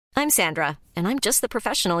I'm Sandra, and I'm just the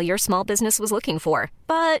professional your small business was looking for.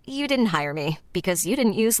 But you didn't hire me because you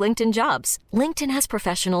didn't use LinkedIn Jobs. LinkedIn has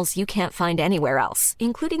professionals you can't find anywhere else,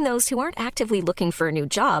 including those who aren't actively looking for a new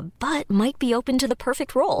job, but might be open to the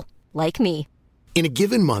perfect role, like me. In a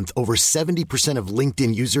given month, over 70% of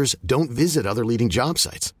LinkedIn users don't visit other leading job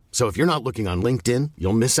sites. So if you're not looking on LinkedIn,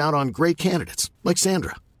 you'll miss out on great candidates like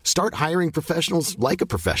Sandra. Start hiring professionals like a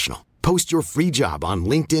professional. Post your free job on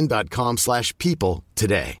linkedin.com/people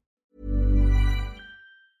today.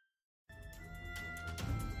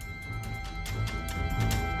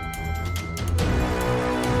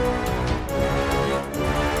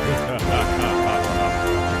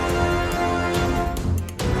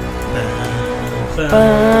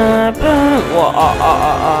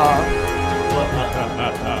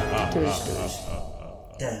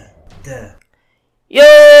 Yo,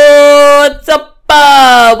 what's up?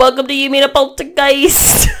 Welcome to You Mean a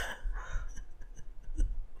Poltergeist.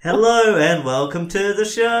 Hello and welcome to the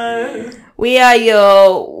show. We are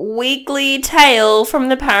your weekly tale from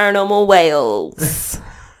the paranormal Wales.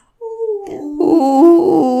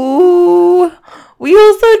 Ooh. We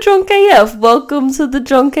also Drunk AF. Welcome to the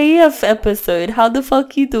Drunk AF episode. How the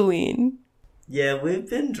fuck you doing? Yeah, we've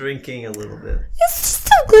been drinking a little bit. It's just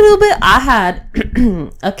a little bit. I had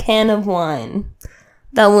a can of wine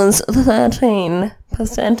that was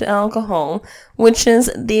 13% alcohol, which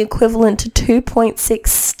is the equivalent to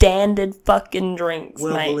 2.6 standard fucking drinks,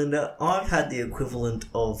 Well, mate. Belinda, I've had the equivalent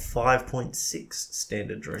of 5.6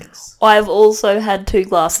 standard drinks. I've also had 2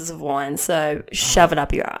 glasses of wine, so shove it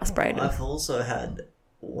up your ass, Brayden. I've also had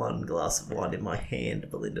 1 glass of wine in my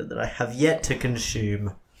hand, Belinda, that I have yet to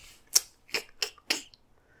consume.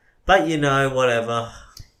 But you know, whatever.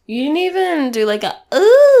 You didn't even do like a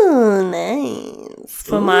ooh nice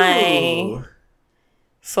for Ooh. my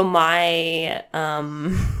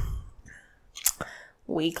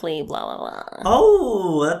weekly blah blah blah.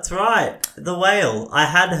 Oh, that's right. The whale. I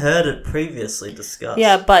had heard it previously discussed.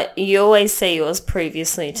 Yeah, but you always say yours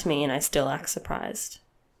previously to me, and I still act surprised.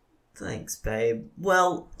 Thanks, babe.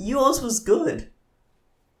 Well, yours was good.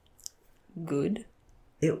 Good.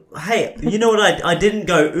 Hey, you know what? I didn't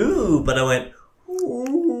go ooh, but I went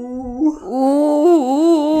ooh.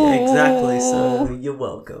 Ooh. Yeah, exactly. So you're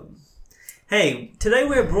welcome. Hey, today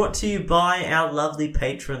we're brought to you by our lovely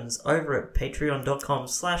patrons over at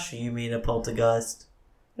patreon.com/YouMeanAPoltergeist.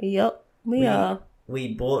 Yep, we are.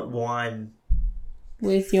 We bought wine.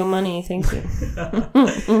 With your money, thank you.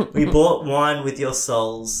 We bought wine with your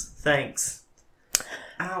souls. Thanks.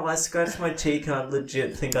 Ow, I scratched my cheek and I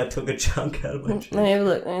legit think I took a chunk out of my cheek. Let me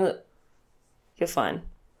look. You're fine.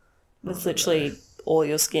 With literally all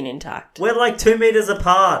your skin intact. We're like 2 meters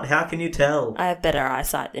apart. How can you tell? I have better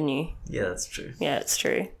eyesight than you. Yeah, that's true. Yeah, it's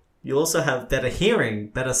true. You also have better hearing,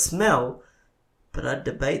 better smell, but I'd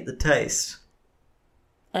debate the taste.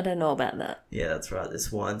 I don't know about that. Yeah, that's right.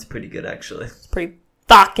 This wine's pretty good, actually. It's pretty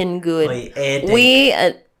fucking good.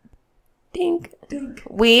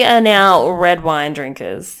 We are now red wine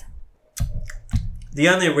drinkers. The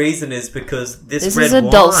only reason is because this is red a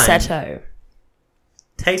wine Dulcetto.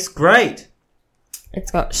 tastes great. It's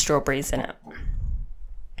got strawberries in it.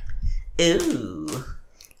 Ew.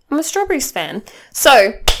 I'm a strawberries fan.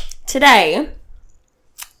 So, today,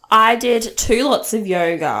 I did 2 lots of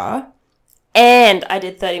yoga and I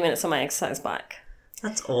did 30 minutes on my exercise bike.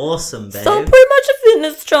 That's awesome, babe. So I'm pretty much a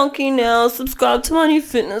fitness junkie now. Subscribe to my new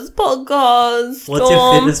fitness podcast. What's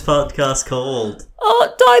your fitness podcast called?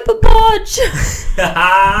 Oh, Diaper Podge.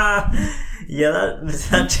 Yeah,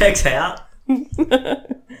 that checks out.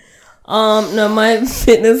 No, my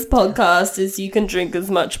fitness podcast is you can drink as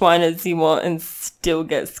much wine as you want and still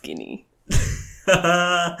get skinny.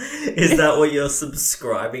 Is that what you're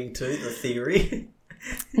subscribing to, the theory?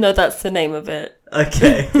 No, that's the name of it.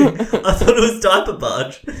 Okay. I thought it was Diaper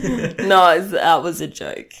Budge. No, that was a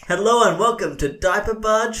joke. Hello and welcome to Diaper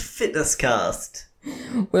Budge Fitness Cast.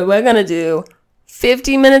 Where we're going to do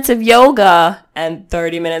 50 minutes of yoga and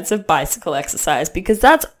 30 minutes of bicycle exercise because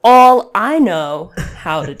that's all I know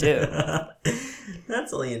how to do.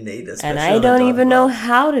 That's all you need. And I don't even know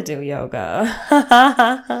how to do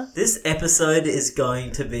yoga. This episode is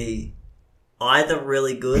going to be either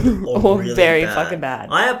really good or really very bad. fucking bad.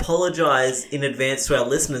 I apologize in advance to our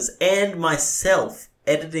listeners and myself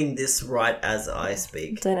editing this right as I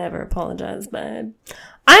speak. Don't ever apologize, babe.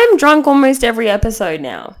 I'm drunk almost every episode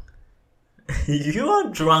now. You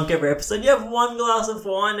are drunk every episode. You have 1 glass of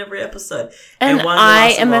wine every episode. And 1 I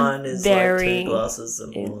glass am of a wine is very- like 2 glasses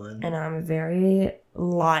of wine. And I'm very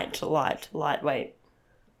lightweight.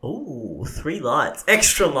 Ooh, 3 lights.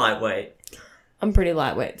 Extra lightweight. I'm pretty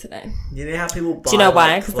lightweight today. You know how people buy Do you know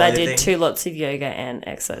why? like, Because I did clothing? 2 lots of yoga and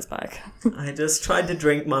exercise bike. I just tried to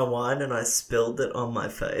drink my wine and I spilled it on my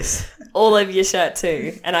face. All over your shirt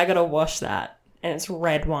too. And I gotta wash that. And it's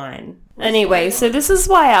red wine. Anyway, so this is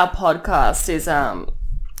why our podcast is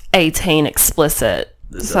 18 explicit.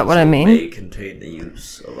 Is that what I mean? May contain the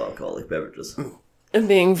use of alcoholic beverages. And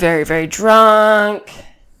being very, very drunk.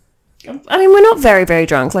 I mean, we're not very, very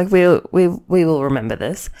drunk. Like, we will remember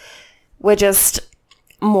this. We're just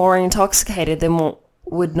more intoxicated than what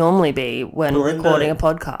would normally be when recording a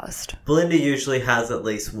podcast. Belinda usually has at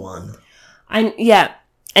least one. Yeah,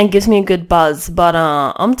 and gives me a good buzz. But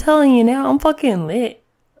I'm telling you now, I'm fucking lit.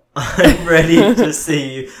 I'm ready to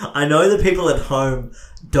see you. I know the people at home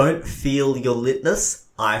don't feel your litness.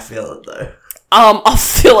 I feel it though. I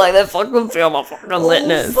feel like they fucking feel my fucking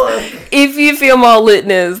litness. Fuck. If you feel my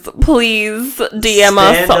litness, please DM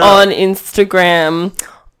us on Instagram.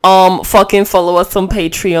 Fucking follow us on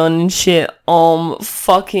Patreon and shit.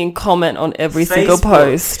 Fucking comment on every single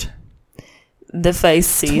post. The face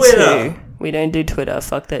C2. Twitter. We don't do Twitter.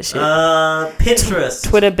 Fuck that shit. Pinterest.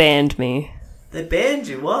 Twitter banned me. They banned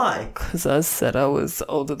you. Why? Because I said I was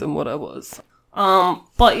older than what I was.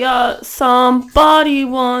 But yeah, somebody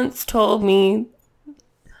once told me.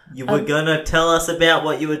 You were gonna tell us about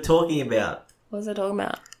what you were talking about. What was I talking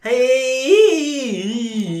about? Hey,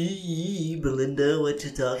 Belinda, what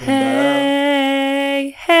you talking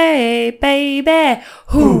Hey, baby.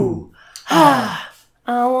 Who? I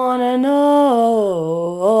wanna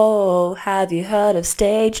know. Have you heard of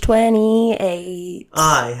Stage 28?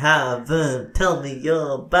 I haven't. Tell me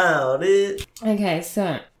about it. Okay,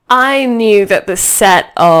 so I knew that the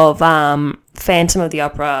set of Phantom of the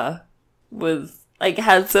Opera was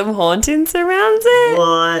had some hauntings around it.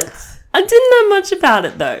 What? I didn't know much about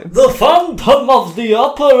it though. The Phantom of the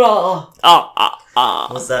Opera.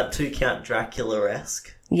 Was that too Count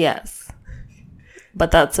Dracula-esque? Yes. But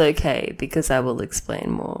that's okay, because I will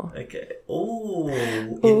explain more. Okay. Ooh,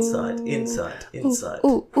 insight.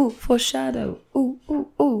 Ooh, foreshadow.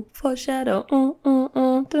 Ooh, foreshadow.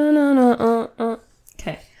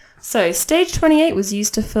 Okay. So, Stage 28 was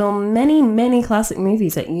used to film many, many classic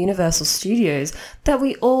movies at Universal Studios that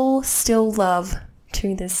we all still love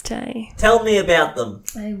to this day. Tell me about them.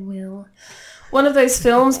 I will. One of those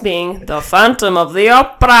films being The Phantom of the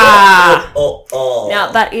Opera. Now,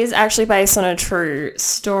 that is actually based on a true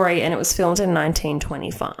story, and it was filmed in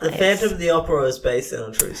 1925. The Phantom of the Opera is based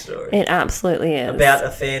on a true story. It absolutely is. About a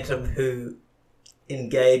phantom who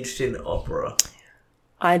engaged in opera.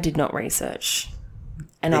 I did not research.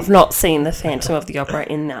 And I've not seen The Phantom of the Opera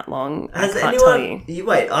in that long. Has I can't anyone... tell you.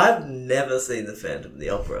 Wait, I've never seen The Phantom of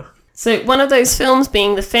the Opera. So, one of those films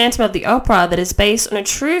being The Phantom of the Opera that is based on a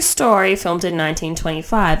true story filmed in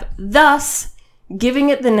 1925, thus giving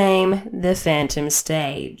it the name The Phantom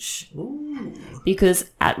Stage. Ooh. Because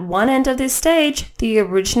at one end of this stage, the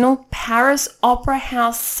original Paris Opera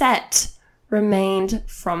House set remained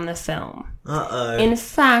from the film. Uh-oh. In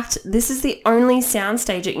fact, this is the only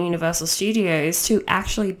soundstage at Universal Studios to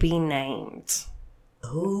actually be named.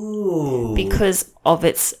 Ooh. Because of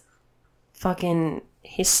its fucking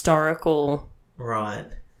historical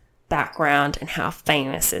background and how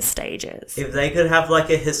famous this stage is. If they could have like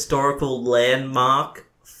a historical landmark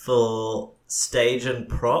for stage and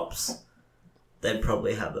props, they'd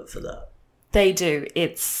probably have it for that. They do.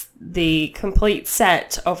 It's the complete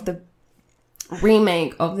set of the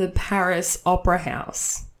remake of the Paris Opera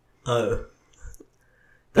House. Oh.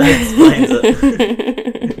 That explains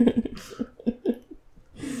it.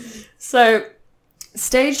 So,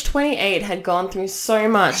 Stage 28 had gone through so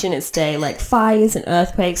much in its day, like fires and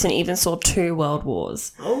earthquakes, and even saw 2 world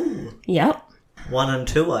wars. Oh. Yep. 1 and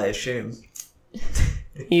 2, I assume.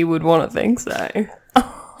 You would want to think so.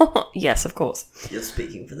 Yes, of course. You're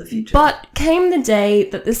speaking for the future. But came the day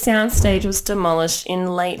that the soundstage was demolished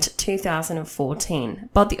in late 2014.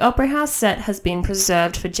 But the Opera House set has been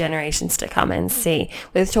preserved for generations to come and see,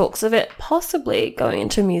 with talks of it possibly going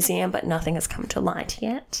into a museum, but nothing has come to light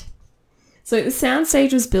yet. So the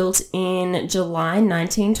soundstage was built in July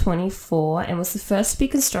 1924 and was the first to be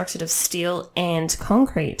constructed of steel and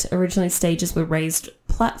concrete. Originally, stages were raised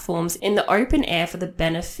platforms in the open air for the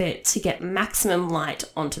benefit to get maximum light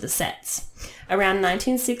onto the sets. Around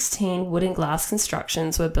 1916, wood and glass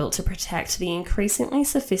constructions were built to protect the increasingly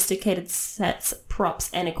sophisticated sets, props,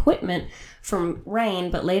 and equipment from rain,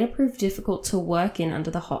 but later proved difficult to work in under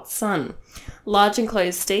the hot sun. Large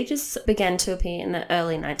enclosed stages began to appear in the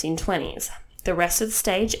early 1920s. The rest of the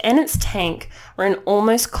stage and its tank were in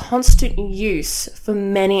almost constant use for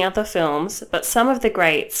many other films, but some of the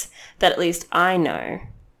greats that at least I know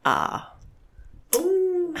are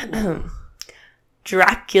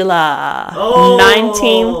Dracula, Oh.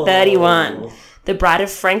 1931. The Bride of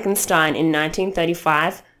Frankenstein in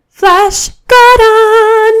 1935. Flash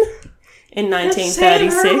Gordon in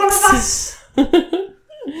 1936.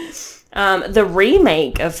 The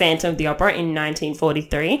remake of Phantom of the Opera in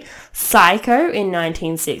 1943, Psycho in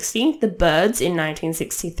 1960, The Birds in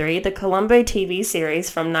 1963, the Columbo TV series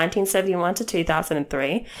from 1971 to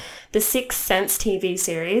 2003, The Sixth Sense TV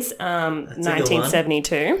series,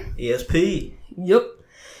 1972. ESP. Yep.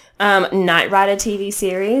 Knight Rider TV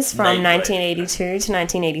series from Knight 1982 to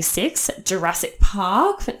 1986. Jurassic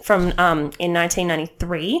Park from in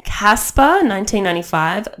 1993. Casper,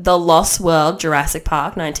 1995. The Lost World, Jurassic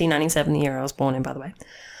Park, 1997, the year I was born in, by the way.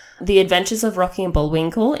 The Adventures of Rocky and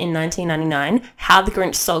Bullwinkle in 1999. How the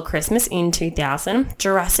Grinch Stole Christmas in 2000.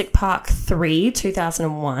 Jurassic Park 3,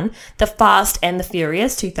 2001. The Fast and the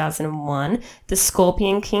Furious, 2001. The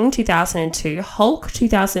Scorpion King, 2002. Hulk,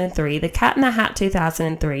 2003. The Cat in the Hat,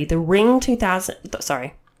 2003. The Ring,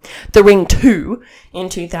 The Ring 2 in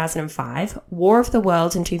 2005, War of the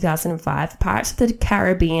Worlds in 2005, Pirates of the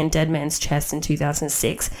Caribbean Dead Man's Chest in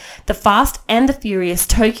 2006, The Fast and the Furious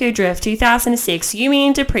Tokyo Drift 2006, Yumi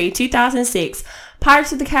and Dupree 2006,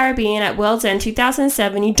 Pirates of the Caribbean at World's End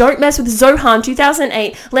 2007, You Don't Mess with Zohan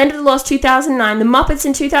 2008, Land of the Lost 2009, The Muppets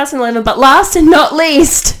in 2011, but last and not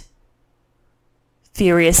least,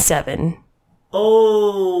 Furious 7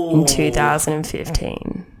 in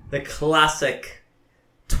 2015. The classic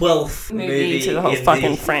 12th movie to the whole in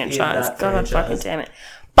fucking in franchise. that God franchise. fucking damn it.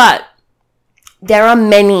 But there are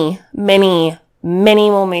many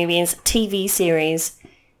more movies, TV series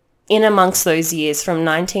in amongst those years from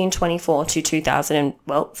 1924 to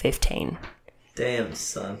 2015. Damn,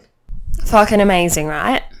 son. Fucking amazing,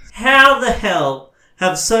 right? How the hell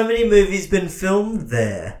have so many movies been filmed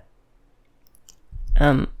there?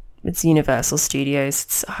 It's Universal Studios.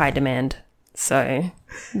 It's high demand. So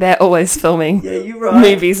they're always filming Yeah, you're right.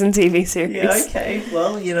 movies and TV series. Yeah, okay.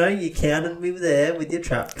 Well, you counted me there with your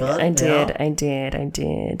trap card. I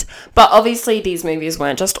did. But obviously these movies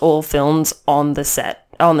weren't just all filmed on the set,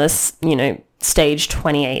 on this, stage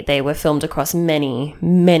 28. They were filmed across many,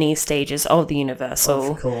 many stages of the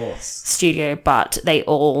Universal Of course. studio, but they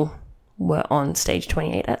all were on stage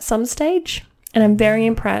 28 at some stage. And I'm very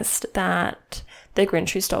impressed that The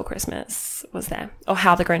Grinch Who Stole Christmas was there. Or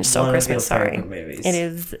How the Grinch Stole One of Christmas, your sorry. favourite movies. It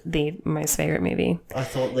is the most favourite movie. I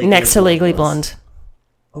thought Next to Legally was. Blonde.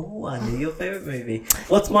 Oh, I knew your favourite movie.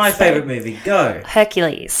 What's my favourite movie? Go.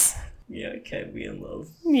 Hercules. Yeah, okay, we in love.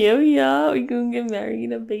 Yeah, we gonna get married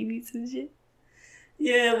and have babies and shit.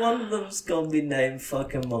 Yeah, one of them's gonna be named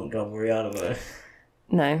fucking Montgomery, I don't know.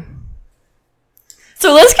 No.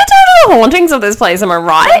 So let's get down to the hauntings of this place, am I Tell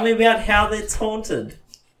right? me about how it's haunted.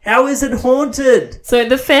 How is it haunted? So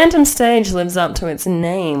the Phantom Stage lives up to its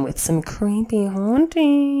name with some creepy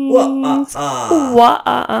hauntings.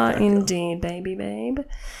 Indeed, babe.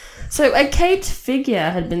 So a caped figure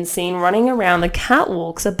had been seen running around the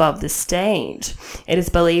catwalks above the stage. It is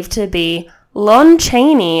believed to be Lon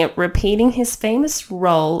Chaney repeating his famous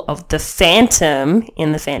role of the Phantom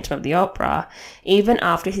in The Phantom of the Opera, even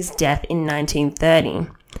after his death in 1930.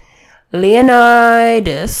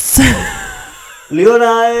 Leonidas.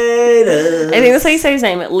 Leonidas. I think that's how you say his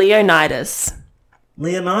name, Leonidas.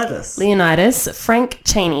 Leonidas. Frank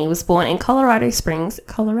Chaney was born in Colorado Springs,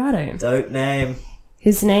 Colorado. Dope name.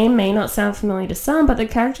 His name may not sound familiar to some, but the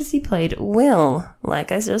characters he played will,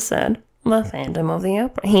 like I just said, the Phantom of the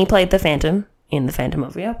Opera. He played the Phantom in The Phantom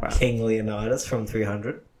of the Opera. King Leonidas from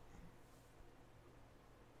 300.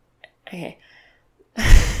 Okay.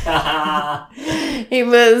 He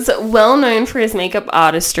was well known for his makeup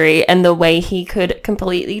artistry and the way he could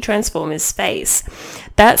completely transform his face.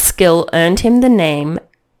 That skill earned him the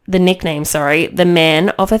nickname, The Man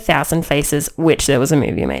of 1,000 Faces, which there was a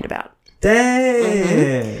movie made about.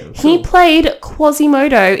 Damn. He played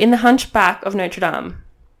Quasimodo in The Hunchback of Notre Dame.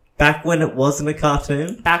 Back when it wasn't a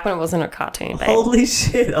cartoon? Back when it wasn't a cartoon, babe. Holy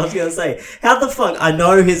shit, I was going to say, how the fuck, I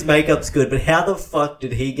know his makeup's good, but how the fuck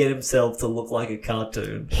did he get himself to look like a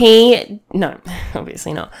cartoon? No,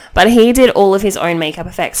 obviously not. But he did all of his own makeup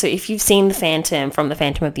effects. So if you've seen The Phantom from The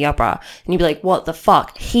Phantom of the Opera, and you'd be like, what the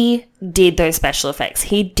fuck? He did those special effects.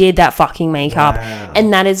 He did that fucking makeup. Wow.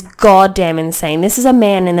 And that is goddamn insane. This is a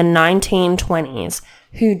man in the 1920s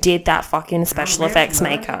who did that fucking special effects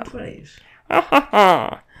makeup.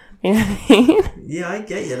 1920s. You know what I mean? Yeah, I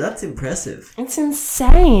get you. That's impressive. It's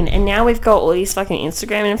insane. And now we've got all these fucking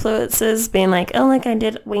Instagram influencers being like, oh, look, I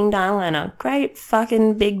did winged eyeliner. Great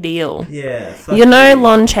fucking big deal. Yeah. Fuck You know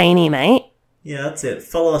Lon Chaney, mate. Yeah, that's it.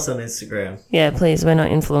 Follow us on Instagram. Yeah, please, we're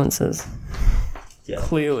not influencers. Yeah.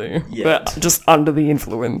 Clearly. Yeah. We're just under the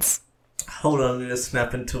influence. Hold on, I'm gonna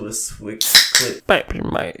snap into a switch clip. Baby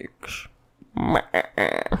makes.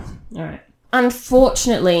 Alright.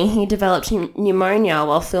 Unfortunately, he developed pneumonia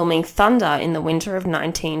while filming Thunder in the winter of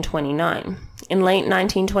 1929. In late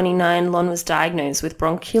 1929, Lon was diagnosed with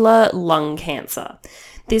bronchial lung cancer.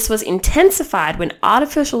 This was intensified when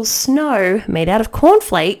artificial snow made out of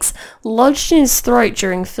cornflakes lodged in his throat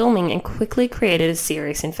during filming and quickly created a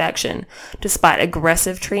serious infection. Despite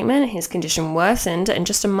aggressive treatment, his condition worsened, and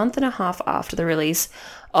just a month and a half after the release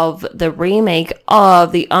of the remake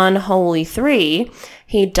of The Unholy Three,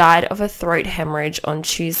 he died of a throat hemorrhage on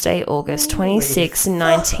Tuesday, August 26,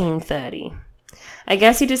 1930. I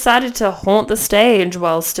guess he decided to haunt the stage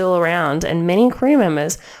while still around, and many crew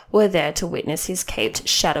members were there to witness his caped,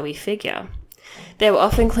 shadowy figure. There were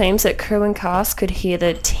often claims that crew and cast could hear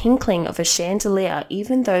the tinkling of a chandelier,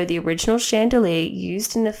 even though the original chandelier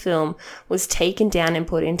used in the film was taken down and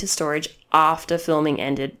put into storage after filming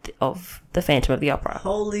ended of The Phantom of the Opera.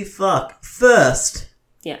 Holy fuck. First,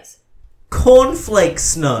 Yes. cornflake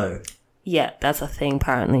snow. Yeah, that's a thing,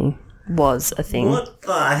 apparently. Was a thing. What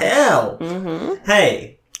the hell? Mm-hmm.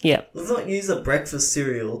 Hey, Yeah. let's not use a breakfast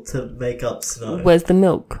cereal to make up snow. Where's the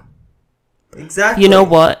milk? Exactly. You know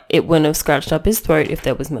what? It wouldn't have scratched up his throat if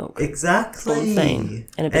there was milk. Exactly. All the same.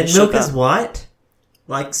 And a bit And of milk sugar. is white?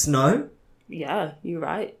 Like snow? Yeah, you're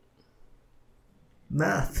right.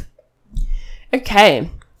 Math. Okay.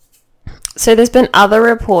 So there's been other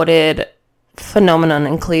reported phenomenon,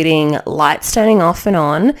 including lights turning off and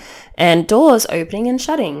on and doors opening and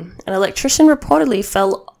shutting. An electrician reportedly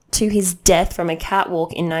fell to his death from a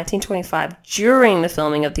catwalk in 1925 during the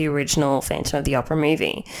filming of the original Phantom of the Opera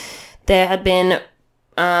movie. There had been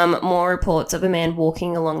more reports of a man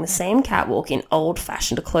walking along the same catwalk in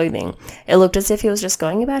old-fashioned clothing. It looked as if he was just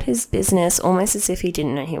going about his business, almost as if he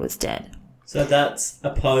didn't know he was dead. So that's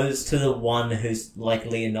opposed to the one who's like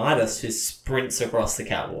Leonidas, who sprints across the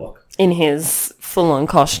catwalk. In his full-on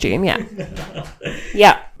costume, yeah.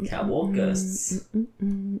 Yeah. Catwalk ghosts.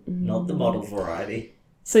 Not the model variety.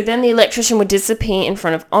 So then the electrician would disappear in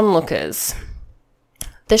front of onlookers.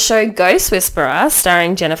 The show Ghost Whisperer,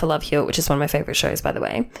 starring Jennifer Love Hewitt, which is one of my favourite shows, by the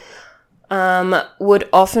way, would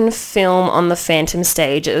often film on the Phantom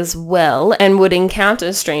stage as well and would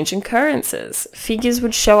encounter strange occurrences. Figures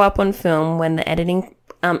would show up on film when the editing,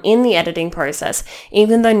 in the editing process,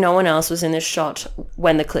 even though no one else was in the shot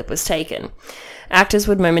when the clip was taken. Actors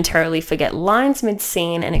would momentarily forget lines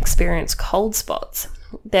mid-scene and experience cold spots.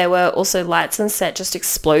 There were also lights on set just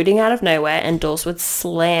exploding out of nowhere, and doors would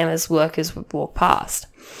slam as workers would walk past.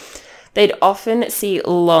 They'd often see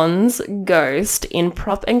Lon's ghost in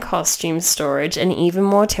prop and costume storage, and even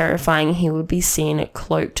more terrifying, he would be seen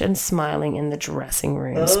cloaked and smiling in the dressing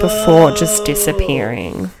rooms before just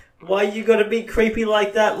disappearing. Why you gotta be creepy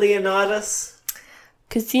like that, Leonidas?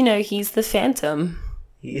 Because, you know, he's the Phantom.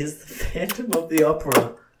 He is the Phantom of the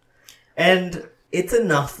Opera. And it's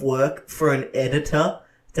enough work for an editor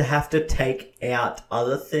to have to take out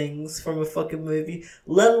other things from a fucking movie,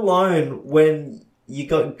 let alone when you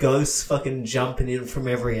got ghosts fucking jumping in from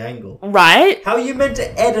every angle. Right? How are you meant to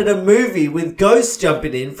edit a movie with ghosts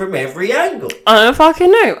jumping in from every angle? I don't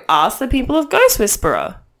fucking know. Ask the people of Ghost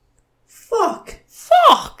Whisperer. Fuck.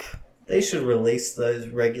 They should release those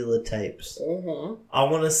regular tapes. Mm-hmm. I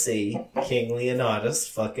want to see King Leonidas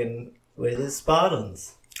fucking with his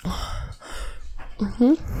Spartans.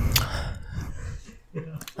 Mm-hmm.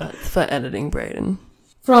 That's for editing, Brayden.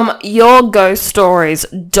 From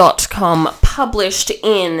YourGhostStories.com, published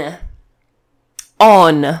on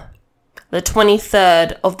the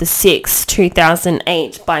 23rd of the 6th,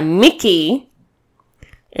 2008 by Mickey,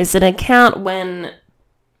 is an account when...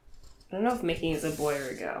 I don't know if Mickey is a boy or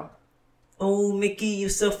a girl. Oh, Mickey, you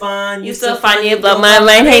so fine. You so fine, you blow my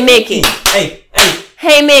mind. Hey, Mickey. Hey.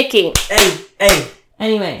 Hey, Mickey. Hey.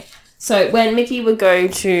 Anyway, so when Mickey would go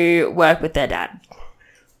to work with their dad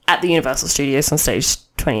at the Universal Studios on stage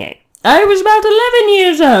 28. I was about 11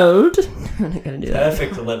 years old. I'm not going to do that.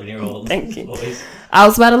 Perfect 11-year-old. Thank you. Boys. I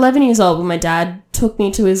was about 11 years old when my dad took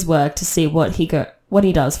me to his work to see what he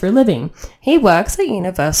does for a living. He works at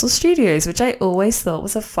Universal Studios, which I always thought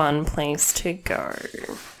was a fun place to go.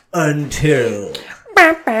 Until...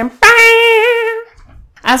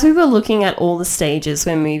 As we were looking at all the stages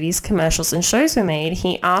where movies, commercials, and shows were made,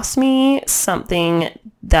 he asked me something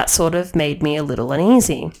that sort of made me a little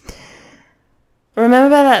uneasy. Remember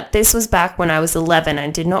that this was back when I was 11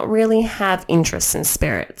 and did not really have interest in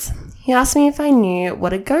spirits. He asked me if I knew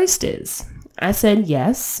what a ghost is. I said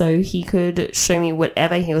yes, so he could show me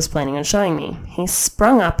whatever he was planning on showing me. He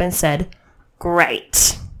sprung up and said,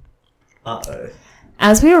 "Great." Uh-oh.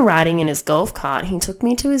 As we were riding in his golf cart, he took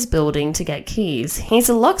me to his building to get keys. He's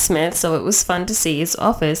a locksmith, so it was fun to see his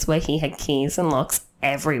office where he had keys and locks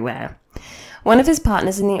everywhere. One of his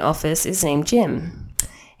partners in the office is named Jim.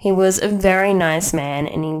 He was a very nice man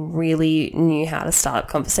and he really knew how to start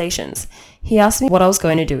conversations. He asked me what I was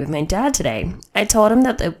going to do with my dad today. I told him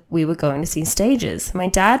that we were going to see stages. My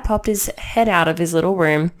dad popped his head out of his little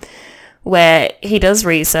room where he does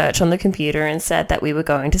research on the computer and said that we were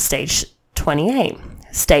going to stage 28.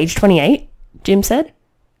 Stage 28? Jim said.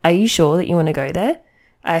 Are you sure that you want to go there?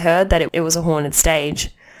 I heard that it was a haunted stage.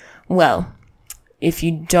 Well, if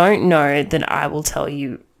you don't know, then I will tell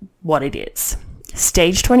you what it is.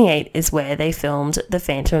 Stage 28 is where they filmed The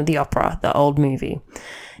Phantom of the Opera, the old movie.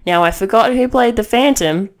 Now, I forgot who played the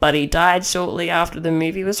Phantom, but he died shortly after the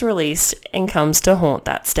movie was released and comes to haunt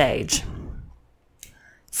that stage.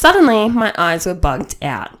 Suddenly, my eyes were bugged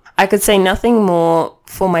out. I could say nothing more,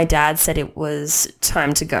 for my dad said it was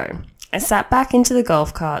time to go. I sat back into the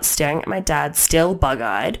golf cart, staring at my dad, still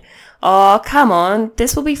bug-eyed. Oh, come on,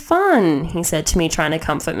 this will be fun, he said to me, trying to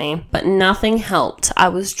comfort me. But nothing helped. I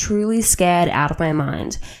was truly scared out of my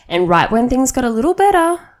mind. And right when things got a little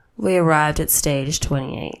better, we arrived at stage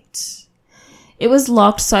 28. It was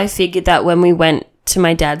locked, so I figured that when we went to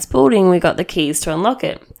my dad's building, we got the keys to unlock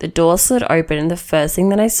it. The door slid open and the first thing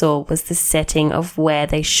that I saw was the setting of where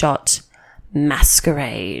they shot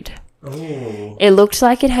Masquerade. Oh. It looked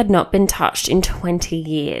like it had not been touched in 20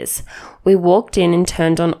 years. We walked in and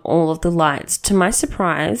turned on all of the lights. To my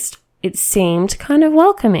surprise, it seemed kind of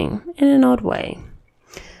welcoming in an odd way.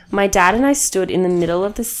 My dad and I stood in the middle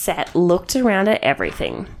of the set, looked around at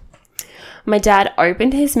everything. My dad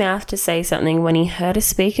opened his mouth to say something when he heard a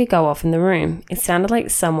speaker go off in the room. It sounded like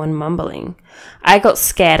someone mumbling. I got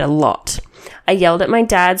scared a lot. I yelled at my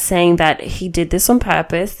dad, saying that he did this on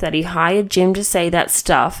purpose, that he hired Jim to say that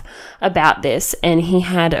stuff about this, and he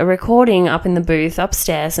had a recording up in the booth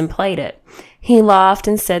upstairs and played it. He laughed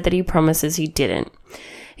and said that he promises he didn't.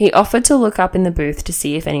 He offered to look up in the booth to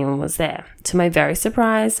see if anyone was there. To my very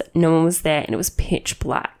surprise, no one was there and it was pitch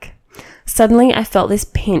black. Suddenly, I felt this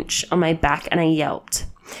pinch on my back and I yelped.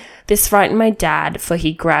 This frightened my dad, for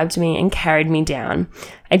he grabbed me and carried me down.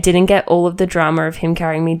 I didn't get all of the drama of him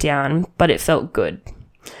carrying me down, but it felt good.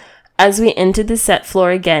 As we entered the set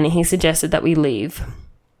floor again, he suggested that we leave.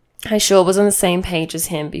 I sure was on the same page as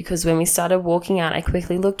him, because when we started walking out, I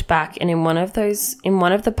quickly looked back, and in one of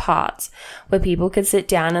the parts where people could sit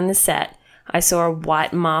down on the set, I saw a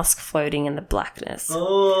white mask floating in the blackness.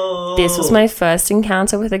 Oh. This was my first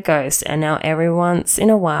encounter with a ghost, and now every once in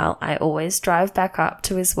a while, I always drive back up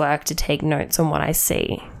to his work to take notes on what I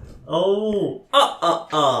see. Oh.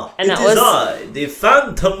 And it is I, the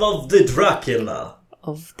Phantom of the Dracula.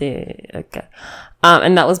 Okay.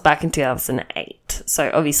 And that was back in 2008.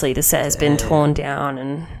 So obviously the set has been torn down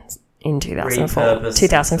and in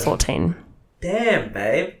 2014. Damn,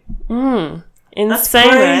 babe. Insane, that's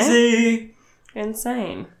crazy. Right?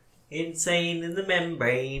 Insane. Insane in the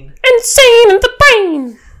membrane. Insane in the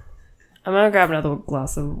brain. I'm gonna grab another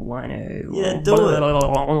glass of wine. Yeah, do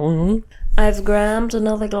it. I've grabbed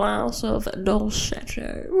another glass of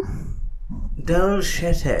Dolcetto.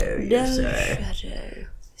 Dolcetto, you say? Dolcetto,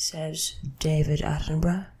 says David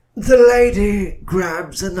Attenborough. The lady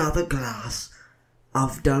grabs another glass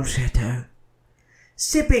of Dolcetto.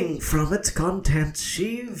 Sipping from its contents,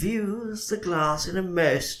 she views the glass in a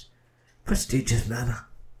most prestigious manner.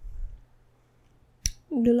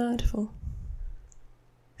 Delightful.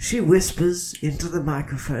 She whispers into the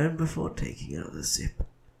microphone before taking another sip.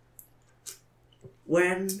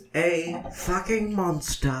 When a fucking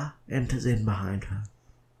monster enters in behind her.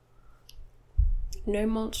 No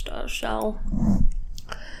monster shall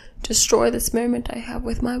destroy this moment I have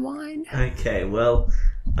with my wine. Okay, well,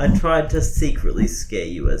 I tried to secretly scare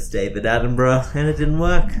you as David Attenborough, and it didn't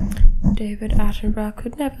work. David Attenborough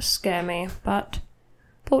could never scare me, but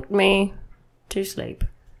put me to sleep.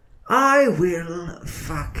 I will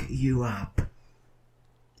fuck you up.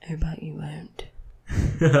 Oh, but you won't.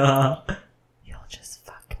 You'll just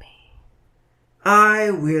fuck me.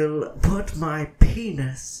 I will put my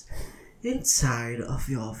penis inside of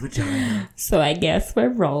your vagina. So I guess we're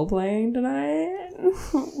role-playing tonight?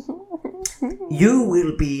 You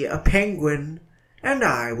will be a penguin, and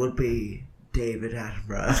I will be David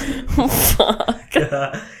Attenborough. Fuck.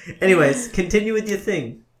 Anyways, continue with your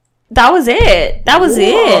thing. That was it. That was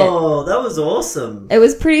it. Oh, that was awesome. It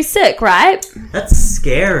was pretty sick, right? That's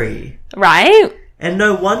scary. Right? And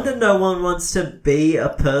no wonder no one wants to be a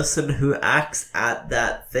person who acts at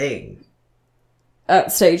that thing.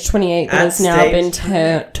 At stage 28, that has now been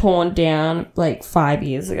torn down like 5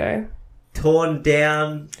 years ago. torn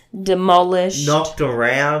down, demolished, knocked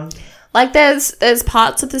around. Like, there's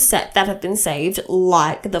parts of the set that have been saved,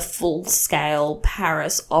 like the full-scale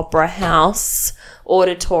Paris Opera House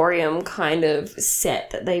auditorium kind of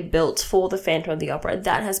set that they built for the Phantom of the Opera.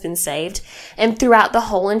 That has been saved. And throughout the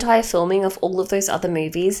whole entire filming of all of those other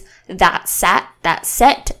movies, that set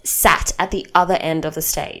sat at the other end of the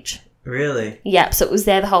stage. Really? Yep, so it was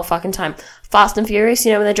there the whole fucking time. Fast and Furious,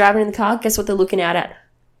 you know, when they're driving in the car, guess what they're looking out at?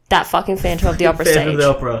 That fucking Phantom of the Opera stage. Phantom of the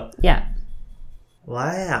Opera. Yeah.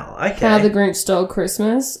 Wow, okay. How the Grinch Stole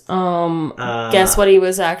Christmas. Guess what he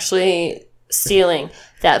was actually stealing?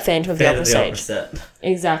 That Phantom of the Opera stage. Set.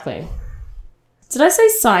 Exactly. Did I say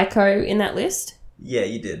Psycho in that list? Yeah,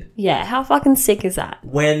 you did. Yeah, how fucking sick is that?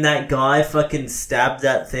 When that guy fucking stabbed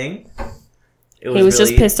that thing, he was really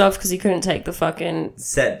just pissed off because he couldn't take the fucking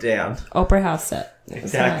set down. Opera House set.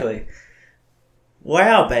 Exactly.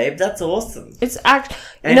 Wow, babe, that's awesome. It's you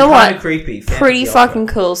and know what? Kind of creepy. Pretty fucking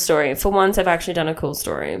cool story. For once, I've actually done a cool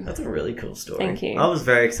story. That's a really cool story. Thank you. I was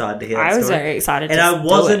very excited to hear that I was story. very excited, and to I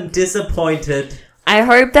wasn't disappointed. I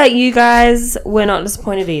hope that you guys were not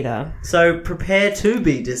disappointed either. So prepare to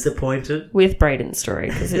be disappointed With Braden's story,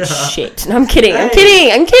 because it's Yeah. shit. No, I'm kidding.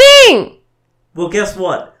 Hey. I'm kidding. Well, guess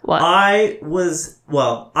what? What? I was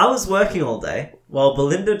working all day while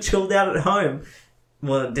Belinda chilled out at home.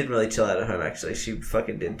 Well, didn't really chill out at home, actually. She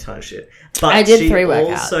fucking did a ton of shit. But I did she 3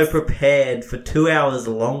 workouts. also prepared for 2 hours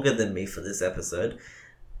longer than me for this episode.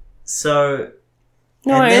 So...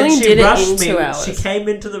 No, and I then only she did it rushed in me. 2 hours. She came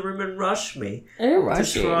into the room and rushed me I didn't to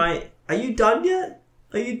rush you. try... Are you done yet?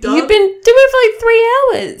 Are you done? You've been doing it for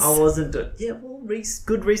like 3 hours. I wasn't doing... Yeah, well,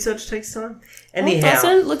 good research takes time. Well, Anyhow...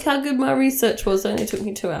 doesn't. Look how good my research was. It only took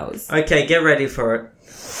me 2 hours. Okay, get ready for it.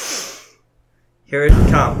 Here it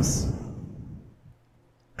comes.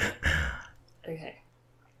 Okay.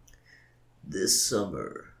 This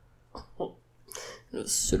summer,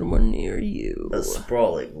 Someone near you. a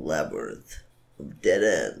sprawling labyrinth of dead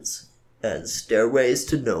ends and stairways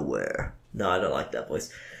to nowhere. No, I don't like that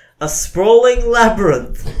voice. A sprawling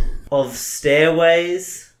labyrinth of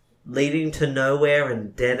stairways leading to nowhere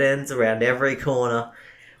and dead ends around every corner.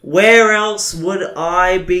 Where else would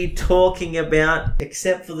I be talking about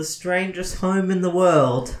except for the strangest home in the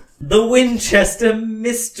world? The Winchester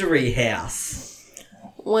Mystery House.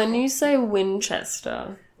 When you say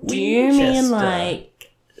Winchester, do you mean Winchester.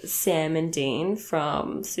 like Sam and Dean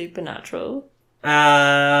from Supernatural?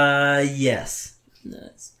 Yes.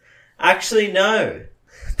 Nice. Actually, no.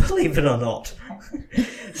 Believe it or not.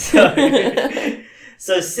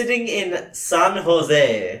 So sitting in San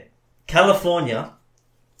Jose, California,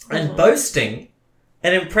 and boasting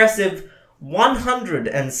an impressive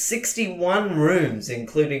 161 rooms,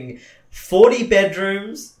 including 40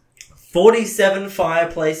 bedrooms, 47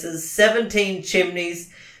 fireplaces, 17 chimneys,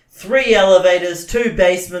 3 elevators, 2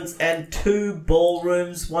 basements, and 2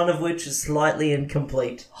 ballrooms, one of which is slightly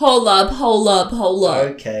incomplete. Hold up.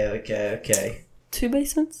 Okay. 2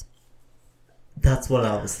 basements? That's what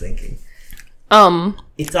I was thinking. It's I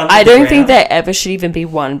don't think underground. there ever should even be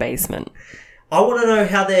 1 basement. I want to know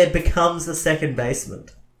how there becomes a second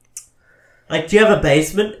basement. Like, do you have a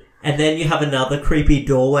basement, and then you have another creepy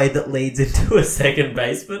doorway that leads into a second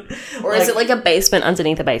basement? Or is it like a basement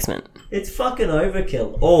underneath a basement? It's fucking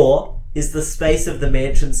overkill. Or is the space of the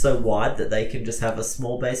mansion so wide that they can just have a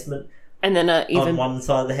small basement And then on even... one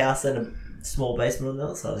side of the house and a small basement on the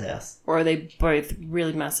other side of the house? Or are they both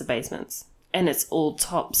really massive basements? And it's all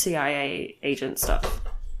top CIA agent stuff.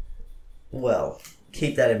 Well,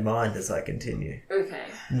 keep that in mind as I continue. Okay.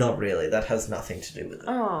 Not really. That has nothing to do with it.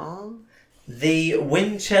 Oh. The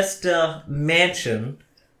Winchester Mansion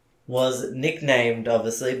was nicknamed,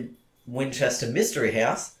 obviously, Winchester Mystery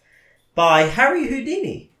House by Harry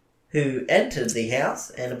Houdini, who entered the house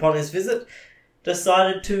and upon his visit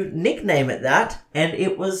decided to nickname it that, and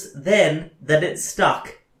it was then that it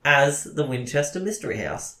stuck as the Winchester Mystery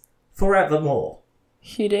House forevermore.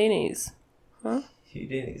 Houdini's. Huh?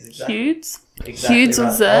 Houdini's, exactly. Hudes? Exactly Hudes right.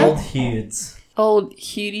 was there? Old Hudes. Old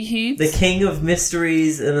Hudie Hudes? The king of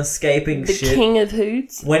mysteries and escaping The shit. king of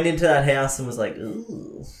Hoods? Went into that house and was like,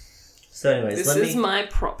 ooh. So anyways, This let is me... my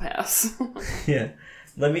prop house. Yeah.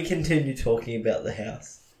 Let me continue talking about the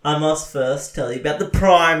house. I must first tell you about the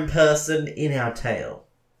prime person in our tale.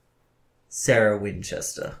 Sarah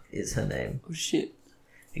Winchester is her name. Oh shit.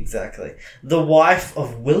 Exactly. The wife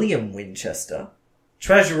of William Winchester,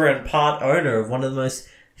 treasurer and part owner of one of the most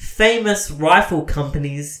famous rifle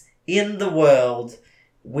companies in the world,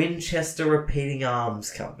 Winchester Repeating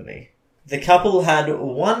Arms Company. The couple had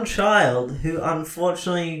one child who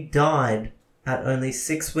unfortunately died at only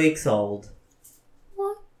 6 weeks old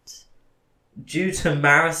What? due to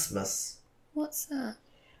marasmus, What's that?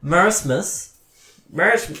 Marasmus,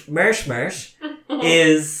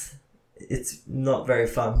 is, it's not very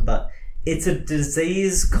fun, but it's a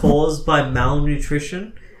disease caused by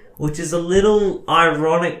malnutrition, which is a little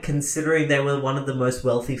ironic considering they were one of the most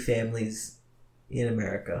wealthy families in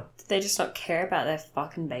America. Did they just not care about their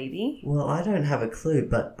fucking baby? Well, I don't have a clue,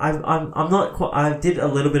 but I'm not quite. I did a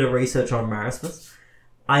little bit of research on marasmus.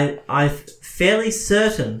 I'm fairly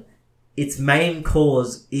certain its main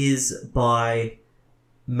cause is by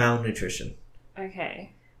malnutrition.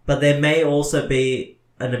 Okay. But there may also be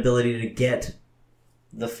an ability to get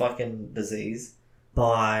the fucking disease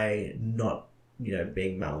by not,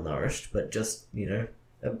 being malnourished, but just,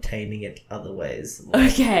 obtaining it other ways.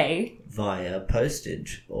 Like Okay. via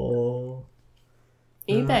postage or...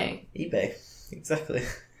 eBay. eBay, exactly.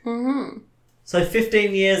 Mm-hmm. So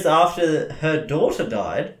 15 years after her daughter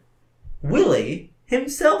died, Willie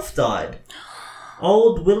himself died.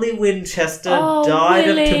 Old Willie Winchester died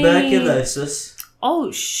Willie. of tuberculosis.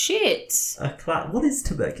 Oh, shit. What is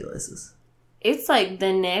tuberculosis? It's like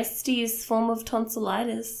the nastiest form of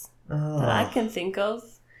tonsillitis that I can think of.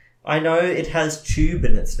 I know it has tube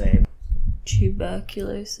in its name.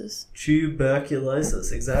 Tuberculosis.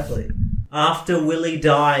 Tuberculosis, exactly. After Willie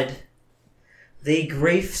died, the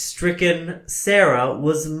grief-stricken Sarah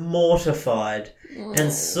was mortified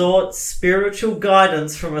and sought spiritual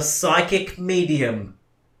guidance from a psychic medium,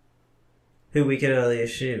 who we can only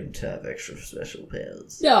assume to have extra special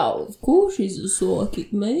powers. Oh, of course she's a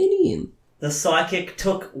psychic medium. The psychic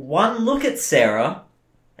took one look at Sarah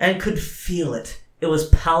and could feel it. It was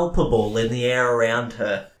palpable in the air around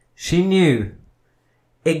her. She knew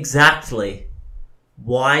exactly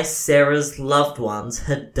why Sarah's loved ones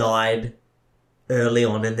had died early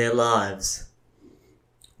on in their lives.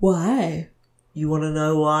 Why? You want to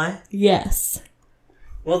know why? Yes.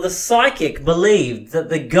 Well, the psychic believed that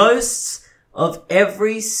the ghosts of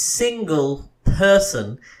every single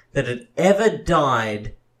person that had ever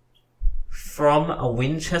died from a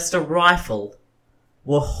Winchester rifle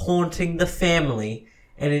were haunting the family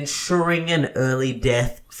and ensuring an early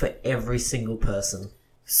death for every single person.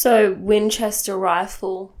 So, Winchester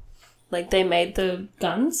rifle, like they made the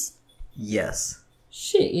guns? Yes.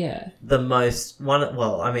 Shit, yeah. The most one.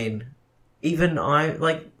 Well, I mean, even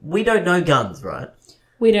we don't know guns, right?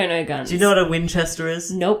 We don't know guns. Do you know what a Winchester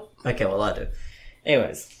is? Nope. Okay, well I do.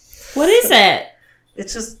 Anyways, What is it?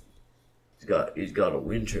 it's just he's got a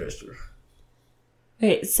Winchester.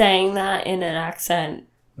 Wait, saying that in an accent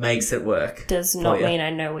Makes it work. does not for ya. mean I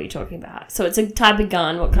know what you're talking about. So it's a type of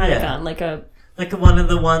gun. What kind of Yeah. gun? Like a... Like one of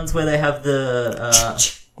the ones where they have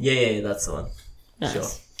the yeah, that's the one. Nice.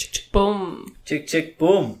 Sure. Boom. Chick chick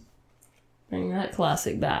boom. Bring that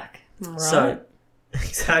classic back. Right? So,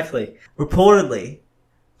 exactly. Reportedly,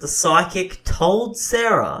 the psychic told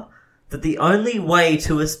Sarah that the only way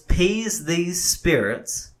to appease these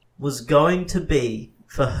spirits was going to be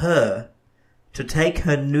for her to take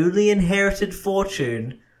her newly inherited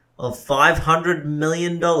fortune of $500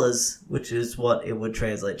 million, which is what it would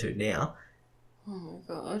translate to now, Oh my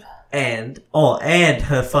god. and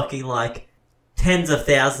her fucking tens of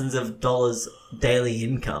thousands of dollars daily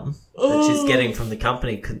income that she's getting from the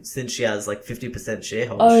company since she has 50%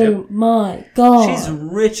 shareholdership. Oh my god. She's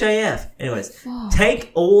rich AF. Anyways,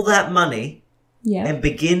 take all that money Yeah. and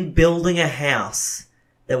begin building a house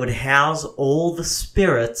that would house all the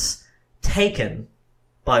spirits taken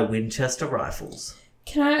by Winchester rifles.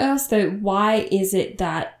 Can I ask though, why is it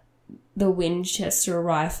that the Winchester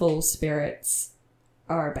rifle spirits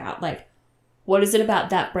are about? What is it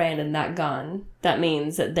about that brand and that gun that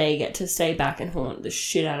means that they get to stay back and haunt the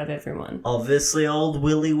shit out of everyone? Obviously, old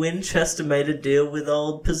Willie Winchester made a deal with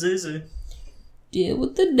old Pazuzu. Deal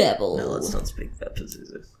with the devil. No, let's not speak about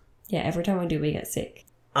Pazuzu. Yeah, every time we do, we get sick.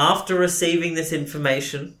 After receiving this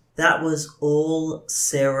information, that was all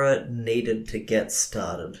Sarah needed to get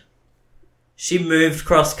started. She moved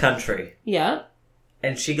cross country Yeah.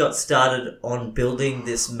 and she got started on building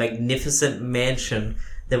this magnificent mansion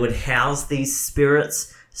that would house these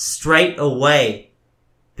spirits straight away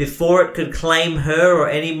before it could claim her or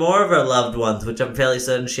any more of her loved ones, which I'm fairly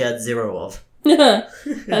certain she had zero of.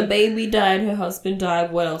 Her baby died, her husband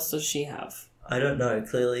died, what else does she have? I don't know,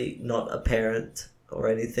 clearly not a parent or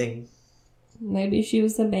anything. Maybe she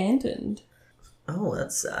was abandoned. Oh,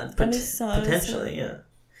 that's sad. That is sad, Potentially, isn't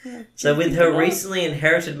yeah. So with her recently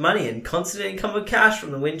inherited money and constant income of cash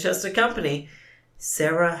from the Winchester Company,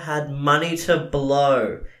 Sarah had money to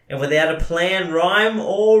blow. And without a plan, rhyme,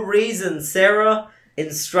 or reason, Sarah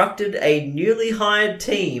instructed a newly hired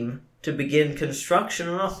team to begin construction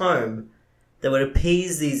on a home that would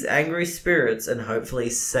appease these angry spirits and hopefully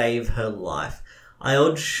save her life.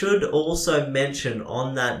 I should also mention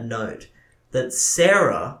on that note that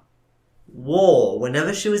Sarah wore,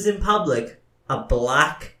 whenever she was in public, a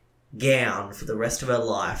black gown for the rest of her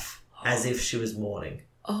life, as if she was mourning.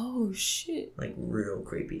 Oh, shit. Like, real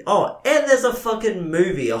creepy. Oh, and there's a fucking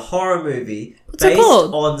movie, a horror movie, What's it based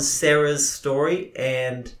called? on Sarah's story,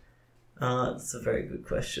 and it's a very good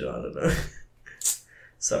question, I don't know.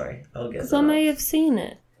 Sorry, I'll get that. I may have seen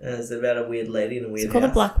it. It's about a weird lady in a weird It's called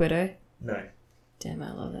house. A Black Widow. No. Damn,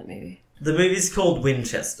 I love that movie. The movie's called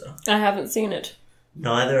Winchester. I haven't seen it.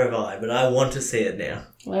 Neither have I, but I want to see it now.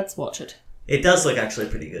 Let's watch it. It does look actually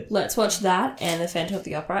pretty good. Let's watch that and The Phantom of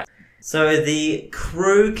the Opera. So the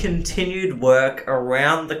crew continued work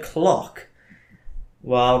around the clock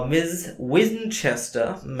while Ms.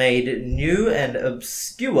 Winchester made new and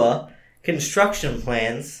obscure construction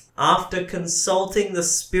plans after consulting the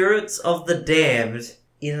spirits of the damned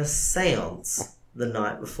in a seance the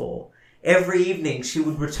night before. Every evening she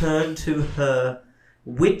would return to her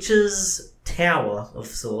witch's tower of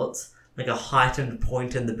sorts, like a heightened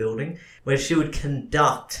point in the building, where she would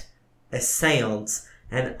conduct a seance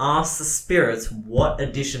and ask the spirits what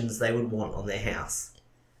additions they would want on their house.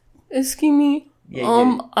 Excuse me.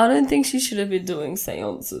 Yeah. I don't think she should have been doing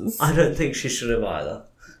seances. I don't think she should have either.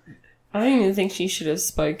 I don't even think she should have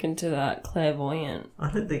spoken to that clairvoyant.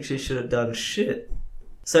 I don't think she should have done shit.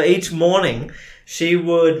 So each morning, she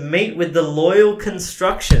would meet with the loyal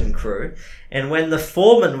construction crew, and when the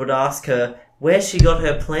foreman would ask her where she got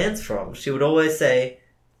her plans from, she would always say,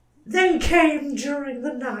 "They came during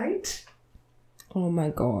the night." Oh my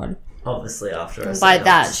god. Obviously after a By seance.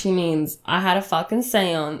 that, she means I had a fucking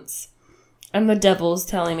seance and the devil's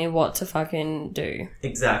telling me what to fucking do.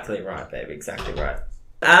 Exactly right, babe. Exactly right.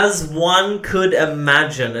 As one could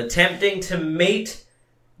imagine, attempting to meet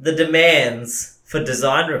the demands for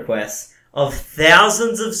design requests of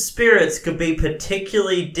thousands of spirits could be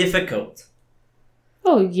particularly difficult.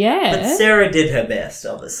 Oh, yeah. But Sarah did her best,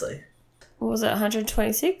 obviously. What was it,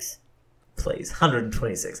 126? Please,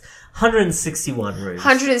 126. 161 rooms.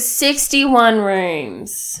 161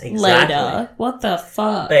 rooms Exactly. later. What the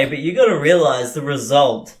fuck? Baby, you gotta realize the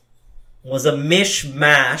result was a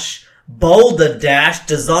mishmash, boulder dash,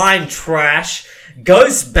 design trash,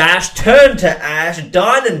 ghost bash, turn to ash,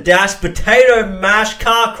 dine and dash, potato mash,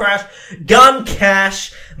 car crash, gun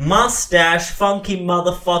cash, mustache, funky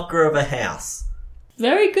motherfucker of a house.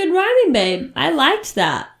 Very good rhyming, babe. I liked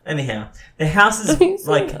that. Anyhow, the house is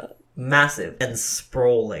like massive and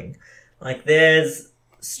sprawling. Like there's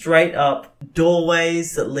straight up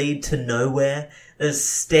doorways that lead to nowhere. There's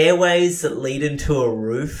stairways that lead into a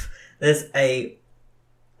roof. There's a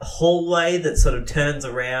hallway that sort of turns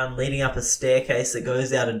around, leading up a staircase that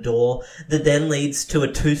goes out a door that then leads to a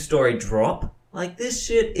 2-story drop. Like this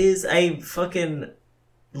shit is a fucking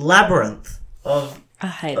labyrinth of I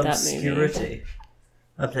hate that movie. obscurity.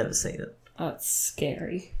 I've never seen it. Oh, it's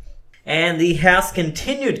scary. And the house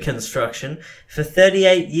continued construction for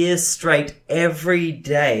 38 years straight every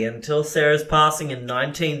day until Sarah's passing in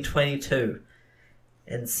 1922.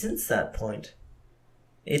 And since that point,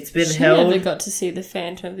 it's been She held... never got to see the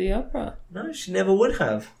Phantom of the Opera. No, she never would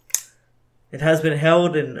have. It has been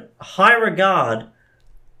held in high regard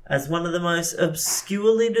as one of the most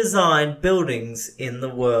obscurely designed buildings in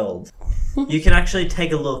the world. You can actually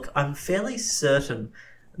take a look. I'm fairly certain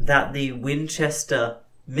that the Winchester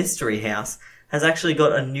Mystery House has actually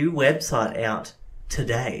got a new website out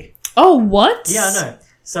today. Oh, what? Yeah, I know.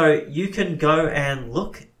 So you can go and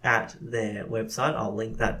look at their website. I'll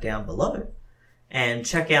link that down below. And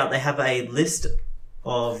check out, they have a list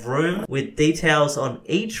of rooms with details on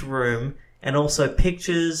each room and also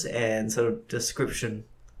pictures and sort of description,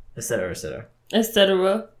 etc., etc.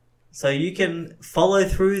 Etc. So you can follow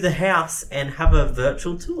through the house and have a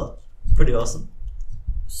virtual tour. Pretty awesome.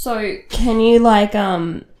 So, can you, like,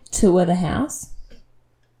 tour the house?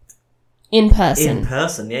 In person? In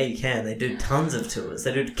person, yeah, you can. They do tons of tours.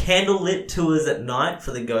 They do candlelit tours at night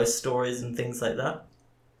for the ghost stories and things like that.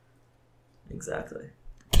 Exactly.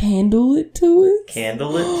 Candlelit tours?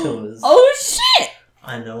 Candlelit tours. Oh, shit!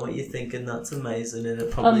 I know what you're thinking. That's amazing, and it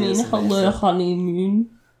I probably mean, is hello, amazing. honeymoon.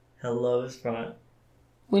 Hello is right.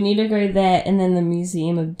 We need to go there and then the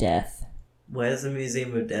Museum of Death. Where's the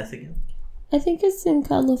Museum of Death again? I think it's in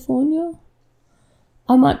California.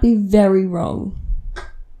 I might be very wrong.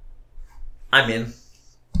 I'm in.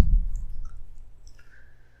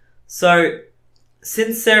 So,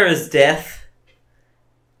 since Sarah's death,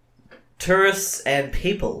 tourists and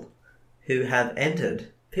people who have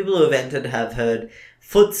entered People who have entered have heard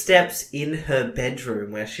footsteps in her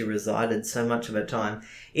bedroom where she resided so much of her time.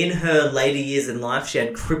 In her later years in life, she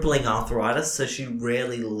had crippling arthritis, so she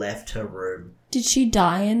rarely left her room. Did she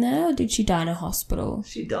die in there or did she die in a hospital?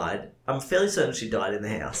 She died. I'm fairly certain she died in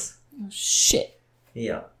the house. Oh, shit.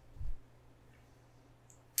 Yeah.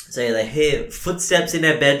 So yeah, they hear footsteps in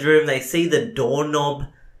her bedroom. They see the doorknob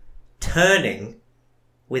turning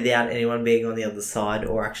without anyone being on the other side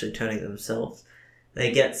or actually turning themselves.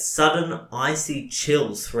 They get sudden icy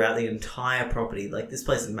chills throughout the entire property. Like, this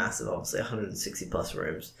place is massive, obviously, 160 plus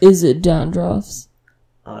rooms. Is it downdrafts?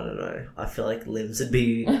 I don't know. I feel like limbs would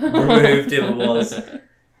be removed if it was.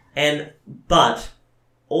 But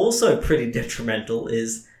also pretty detrimental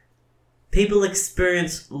is people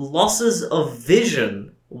experience losses of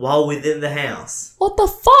vision while within the house. What the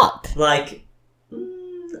fuck? Like,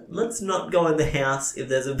 let's not go in the house if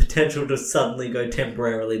there's a potential to suddenly go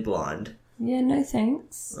temporarily blind. Yeah, no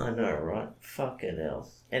thanks. I know, right? Fucking hell.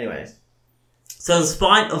 Anyways, so in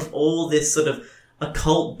spite of all this sort of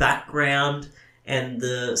occult background and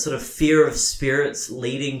the sort of fear of spirits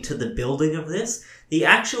leading to the building of this, the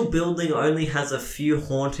actual building only has a few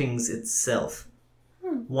hauntings itself.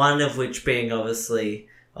 One of which being obviously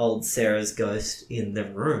old Sarah's ghost in the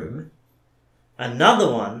room.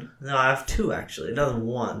 Another one, no, I have two actually, another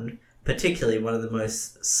one, particularly one of the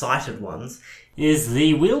most cited ones, is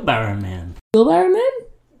the Wheelbarrow Man. Wheelbarrow Man?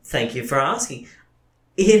 Thank you for asking.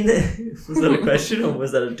 Was that a question or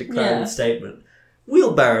was that a declarative statement?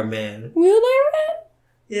 Wheelbarrow Man. Wheelbarrow Man?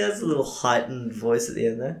 Yeah, it's a little heightened voice at the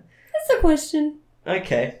end there. That's a question.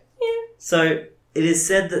 Okay. Yeah. So, it is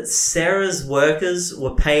said that Sarah's workers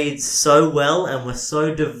were paid so well and were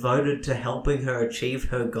so devoted to helping her achieve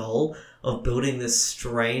her goal of building this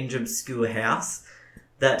strange, obscure house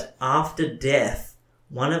that after death,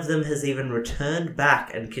 one of them has even returned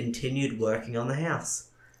back and continued working on the house.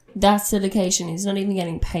 That's dedication. He's not even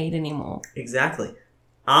getting paid anymore. Exactly.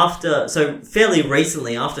 Fairly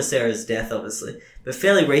recently, after Sarah's death, obviously, but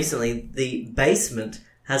fairly recently, the basement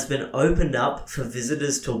has been opened up for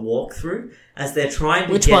visitors to walk through as they're trying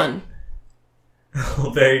to Which one?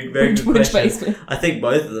 Oh, very, very good Which question. basement? I think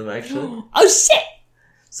both of them, actually. Oh, shit!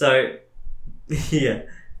 So, yeah.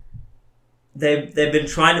 They've been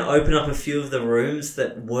trying to open up a few of the rooms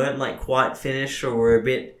that weren't, like, quite finished or were a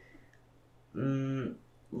bit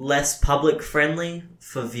less public-friendly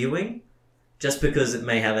for viewing, just because it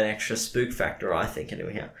may have an extra spook factor, I think,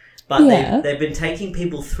 anyhow. But Yeah. they've been taking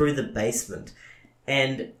people through the basement,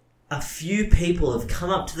 and a few people have come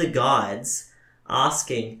up to the guides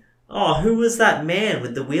asking, "Oh, who was that man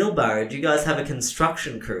with the wheelbarrow? Do you guys have a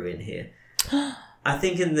construction crew in here?" I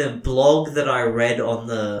think in the blog that I read on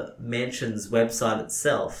the mansion's website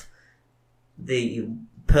itself, the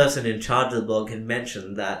person in charge of the blog had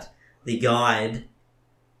mentioned that the guide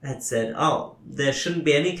had said, "Oh, there shouldn't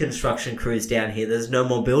be any construction crews down here. There's no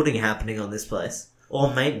more building happening on this place.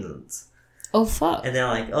 Or maintenance." Oh, fuck. And they're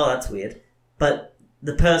like, "Oh, that's weird." But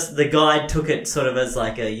the guide took it sort of as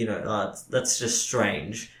like a, that's just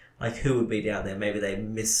strange. Like, who would be down there? Maybe they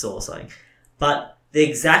missaw something. But the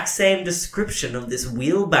exact same description of this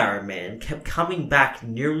wheelbarrow man kept coming back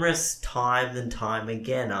numerous time and time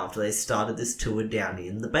again after they started this tour down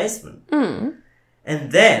in the basement.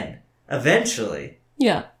 And then, eventually,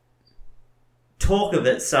 Yeah. talk of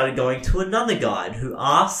it started going to another guide who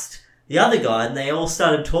asked the other guide, and they all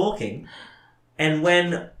started talking. And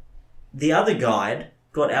when the other guide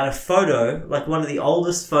got out a photo, like one of the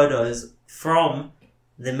oldest photos from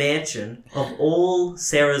the mansion of all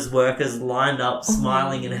Sarah's workers lined up,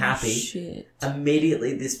 smiling and happy, Shit.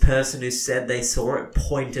 immediately this person who said they saw it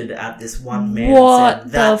pointed at this one man What and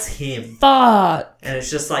said, "That's the him." Fuck. And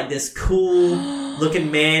it's just like this cool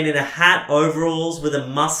looking man in a hat, overalls with a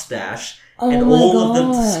mustache, and Oh my all of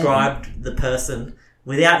them God. described the person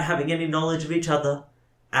without having any knowledge of each other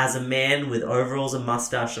as a man with overalls, a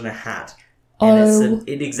mustache, and a hat. And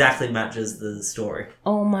it exactly matches the story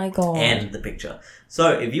Oh my god. and the picture.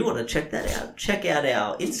 So if you want to check that out, check out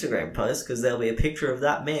our Instagram post because there'll be a picture of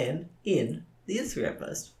that man in the Instagram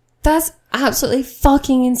post. That's absolutely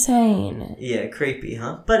fucking insane. Yeah, creepy,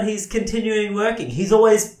 huh? But he's continuing working.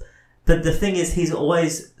 But the thing is, he's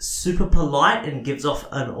always super polite and gives off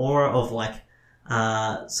an aura of like,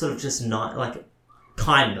 sort of just not like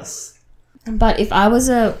kindness. But if I was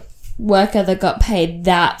a worker that got paid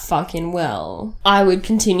that fucking well, I would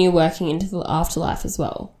continue working into the afterlife as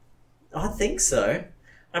well. I think so.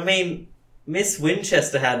 I mean, Miss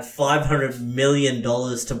Winchester had $500 million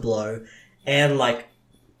to blow and like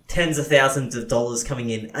tens of thousands of dollars coming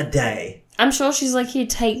in a day. I'm sure she's like, here,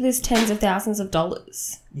 take this tens of thousands of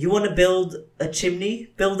dollars. You want to build a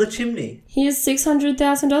chimney? Build a chimney. Here's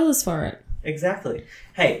 $600,000 for it. Exactly.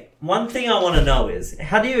 Hey, one thing I want to know is,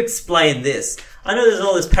 how do you explain this? I know there's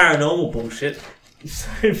all this paranormal bullshit.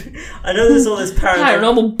 I know there's all this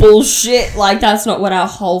paranormal bullshit. Like, that's not what our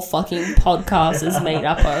whole fucking podcast is made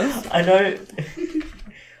up of. I know.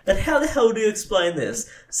 But how the hell do you explain this?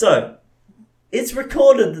 So, it's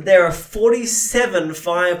recorded that there are 47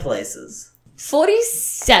 fireplaces.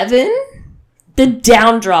 47? The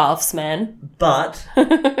downdrafts, man. But,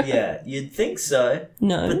 yeah, you'd think so.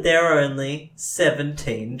 No. But there are only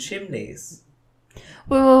 17 chimneys.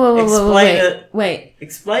 Wait.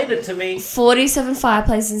 Explain it to me. 47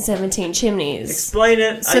 fireplaces and 17 chimneys. Explain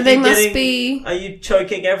it. So they must be... Are you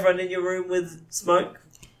choking everyone in your room with smoke?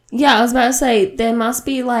 Yeah, I was about to say, there must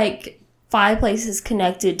be, like, fireplaces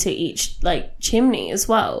connected to each, like, chimney as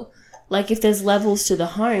well. Like, if there's levels to the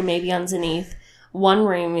home, maybe underneath one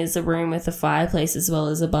room is a room with a fireplace as well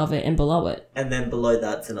as above it and below it. And then below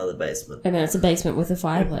that's another basement. And then it's a basement with a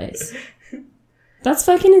fireplace. That's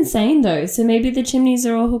fucking insane, though. So maybe the chimneys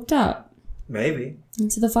are all hooked up. Maybe.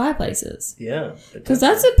 Into the fireplaces. Yeah. Because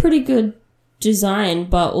that's a pretty good design,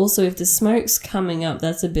 but also if the smoke's coming up,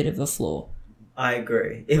 that's a bit of a flaw. I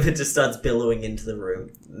agree. If it just starts billowing into the room,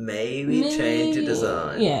 maybe change your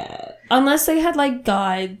design. Yeah. Unless they had, like,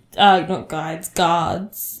 guards,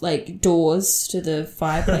 like, doors to the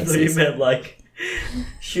fireplaces. I thought you meant, like,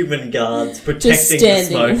 human guards protecting the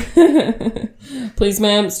smoke. Please,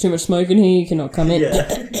 ma'am, it's too much smoke in here. You cannot come in.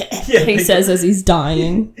 Yeah, he says as he's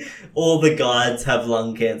dying. All the guards have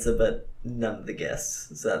lung cancer, but none of the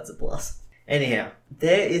guests. So that's a plus. Anyhow,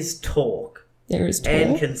 there is talk. There is talk.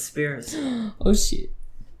 And conspiracy. Oh, shit.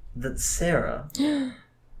 That Sarah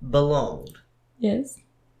belonged. Yes.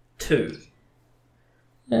 To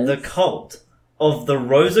the cult of the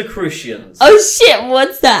Rosicrucians. Oh, shit,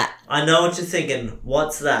 what's that? I know what you're thinking.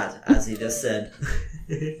 What's that? As he just said.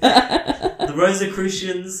 The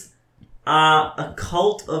Rosicrucians are a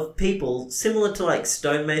cult of people similar to like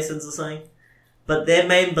stonemasons or something, but their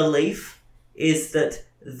main belief is that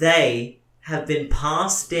they have been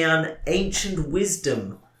passed down ancient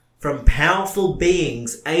wisdom from powerful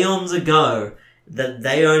beings aeons ago that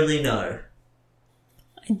they only know.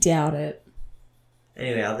 I doubt it.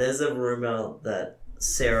 Anyhow, there's a rumour that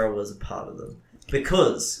Sarah was a part of them.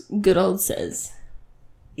 Because... Good old says.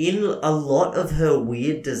 In a lot of her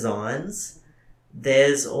weird designs,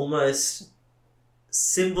 there's almost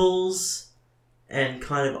symbols and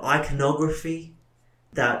kind of iconography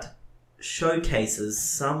that showcases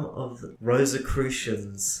some of the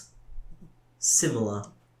Rosicrucians' similar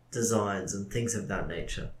designs and things of that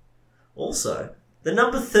nature. Also, the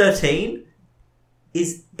number 13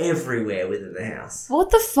 is everywhere within the house.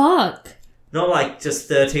 What the fuck? Not like just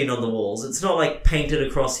 13 on the walls. It's not like painted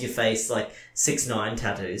across your face like 6ix9ine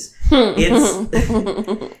tattoos.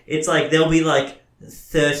 It's like there'll be like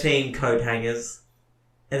 13 coat hangers,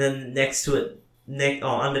 and then next to it,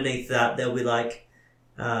 underneath that, there'll be like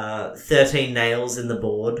 13 nails in the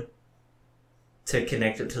board to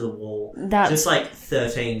connect it to the wall. Just like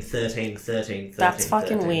 13. That's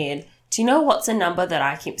fucking 13. weird. Do you know what's a number that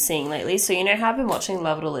I keep seeing lately? So you know how I've been watching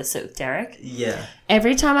Love It or List It with Derek? Yeah.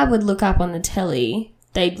 Every time I would look up on the telly,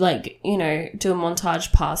 they'd like, do a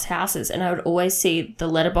montage past houses, and I would always see the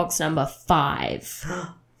letterbox number 5.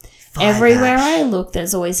 Everywhere I look,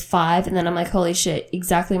 there's always 5, and then I'm like, holy shit,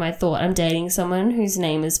 exactly my thought. I'm dating someone whose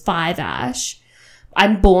name is 5 Ash.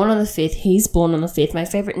 I'm born on the 5th. He's born on the 5th. My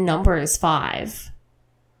favorite number is 5.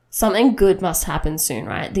 Something good must happen soon,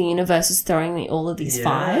 right? The universe is throwing me all of these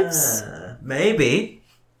 5s. Maybe.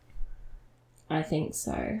 I think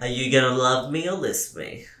so. Are you gonna love me or list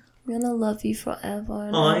me? I'm gonna love you forever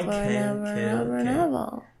and ever and ever and ever and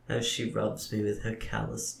ever. As she rubs me with her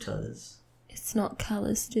calloused toes. It's not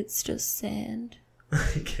calloused, it's just sand.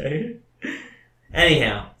 Okay.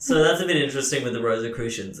 Anyhow, so that's a bit interesting with the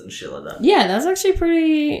Rosicrucians and shit like that. Yeah, that's actually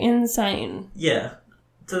pretty insane. Yeah.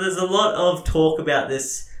 So there's a lot of talk about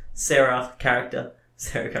this Sarah character.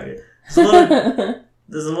 There's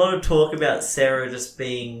a lot of talk about Sarah just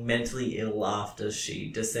being mentally ill after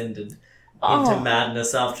she descended into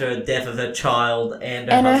madness after the death of her child and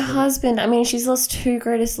her husband. I mean, she's lost 2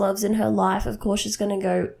 greatest loves in her life. Of course, she's going to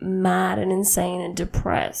go mad and insane and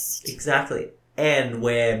depressed. Exactly. And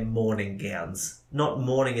wear mourning gowns. Not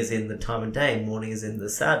mourning as in the time of day, mourning as in the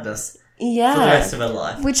sadness. Yeah. For the rest of her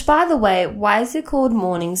life. Which, by the way, why is it called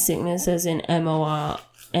morning sickness as in MORNING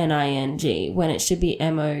when it should be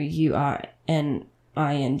MOURNING?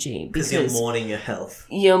 Because you're mourning your health.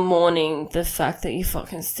 You're mourning the fact that you're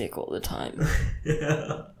fucking sick all the time.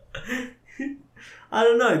 I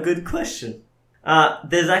don't know. Good question.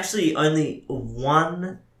 There's actually only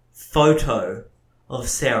one photo of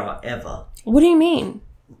Sarah ever. What do you mean?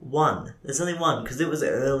 One. There's only one because it was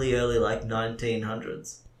early, like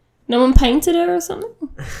 1900s. No one painted her or something?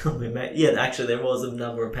 Yeah, actually there was a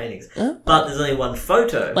number of paintings. Oh. But there's only one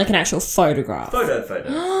photo. Like an actual photograph. Photo.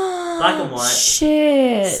 Black and white.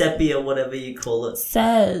 Shit. Sepia, whatever you call it.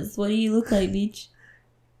 Says, what do you look like, bitch?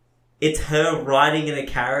 It's her riding in a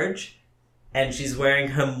carriage and she's wearing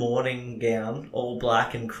her morning gown, all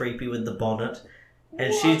black and creepy with the bonnet.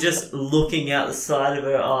 And she's just looking out the side of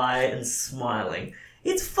her eye and smiling.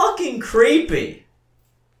 It's fucking creepy.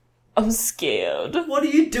 I'm scared. What are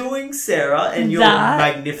you doing, Sarah, and your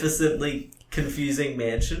magnificently confusing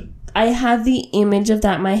mansion? I have the image of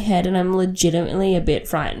that in my head and I'm legitimately a bit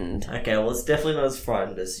frightened. Okay, well, it's definitely not as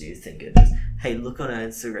frightened as you think it is. Hey, look on our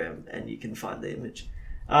Instagram and you can find the image.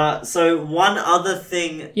 So one other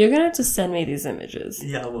thing... You're going to have to send me these images.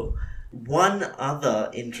 Yeah, well, one other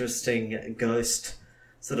interesting ghost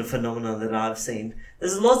sort of phenomenon that I've seen.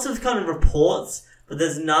 There's lots of kind of reports, but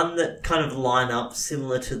there's none that kind of line up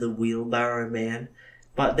similar to the Wheelbarrow Man.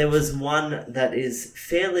 But there was one that is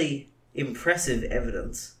fairly impressive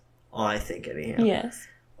evidence, I think anyhow. Yes.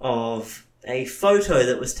 Of a photo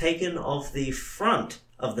that was taken of the front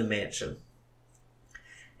of the mansion.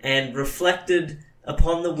 And reflected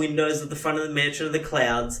upon the windows of the front of the mansion of the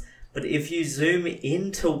clouds. But if you zoom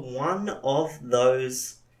into one of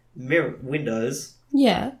those windows...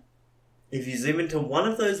 Yeah. If you zoom into one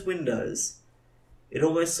of those windows... It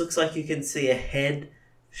almost looks like you can see a head,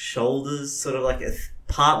 shoulders, sort of like a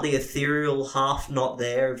partly ethereal, half not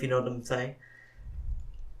there, if you know what I'm saying.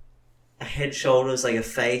 A head, shoulders, like a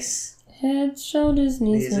face. Head, shoulders,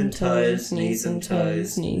 knees and toes. Knees and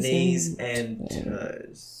toes. Knees and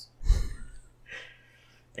toes.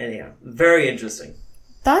 Anyhow, very interesting.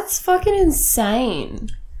 That's fucking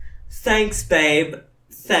insane. Thanks, babe.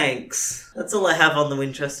 Thanks. That's all I have on the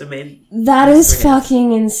Winchester Man. That is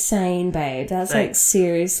fucking insane, babe. That's Thanks. like,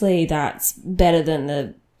 seriously, that's better than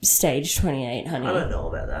the Stage 28, honey. I don't know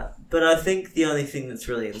about that. But I think the only thing that's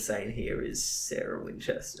really insane here is Sarah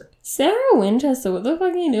Winchester. Sarah Winchester, what the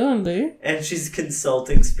fuck are you doing, boo? And she's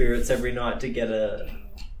consulting spirits every night to get a...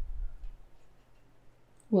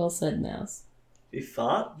 Well said, mouse. You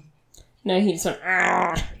fart? No, he just went,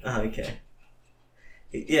 "Argh." Oh, okay.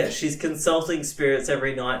 Yeah, she's consulting spirits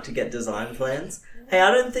every night to get design plans. Hey,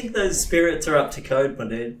 I don't think those spirits are up to code, my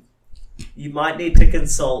dude. You might need to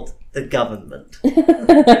consult the government.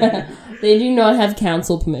 They do not have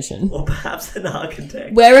council permission. Or perhaps an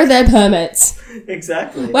architect. Where are their permits?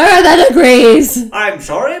 Exactly. Where are their degrees? I'm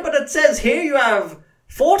sorry, but it says here you have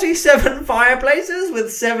 47 fireplaces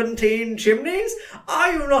with 17 chimneys.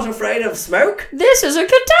 Are you not afraid of smoke? This is a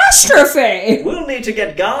catastrophe! We'll need to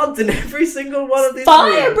get guards in every single one of these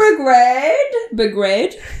Fire rooms.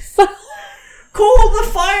 brigade? Call the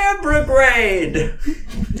fire brigade!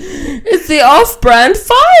 It's the off-brand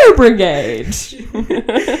fire brigade!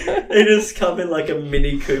 They just come in like a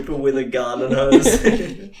Mini Cooper with a garden hose.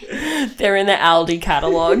 They're in the Aldi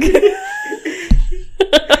catalogue.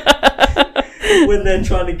 When they're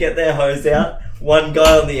trying to get their hose out, one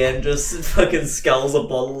guy on the end just fucking sculls a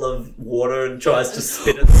bottle of water and tries to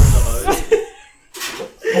spit it through the hose.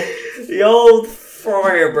 The old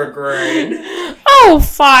fire brigade. Oh,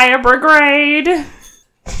 fire brigade!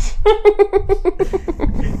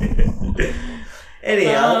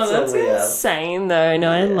 Anyhow, that's all we have. insane, though.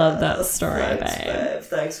 No, I love that story, Thanks, babe.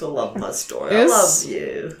 Thanks for loving my story. It I was- love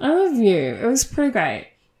you. I love you. It was pretty great.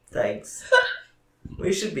 Thanks.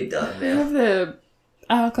 We should be done I now. have the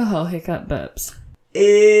alcohol hiccup burps.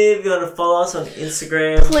 If you want to follow us on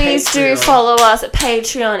Instagram, Please do Patreon. follow us at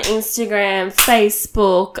Patreon, Instagram,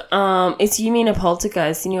 Facebook. It's You Mean a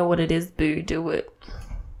Poltergeist. You know what it is, boo. Do it.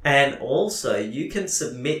 And also, you can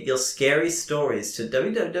submit your scary stories to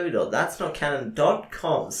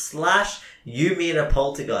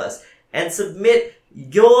www.thatsnotcanon.com/YouMeAnAPoltergeist and submit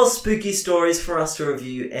your spooky stories for us to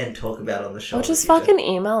review and talk about on the show. Or just in the future. fucking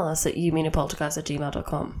email us at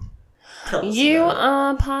youmeanapoltergeist@gmail.com. Tell us You about it.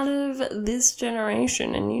 are part of this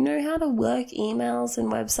generation and you know how to work emails and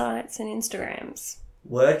websites and Instagrams.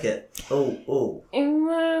 Work it. Oh. In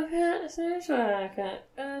my pants, it's like it.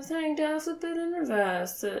 Take down a bit and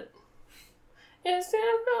reverse it. It's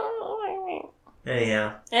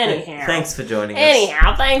Anyhow. Anyhow. Thanks for joining us.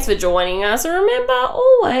 Anyhow, thanks for joining us. And remember,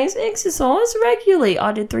 always exercise regularly.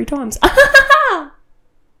 I did 3 times.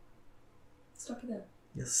 Stop it there.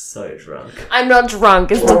 You're so drunk. I'm not drunk.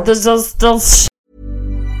 It's just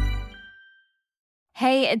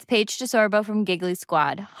Hey, it's Paige DeSorbo from Giggly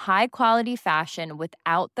Squad. High quality fashion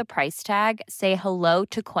without the price tag. Say hello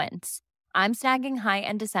to Quince. I'm snagging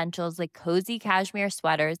high-end essentials like cozy cashmere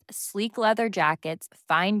sweaters, sleek leather jackets,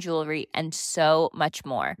 fine jewelry, and so much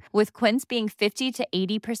more. With Quince being 50 to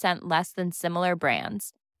 80% less than similar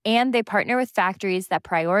brands. And they partner with factories that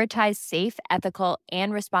prioritize safe, ethical,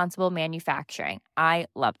 and responsible manufacturing. I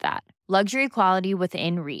love that. Luxury quality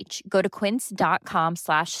within reach. Go to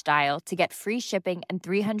quince.com/style to get free shipping and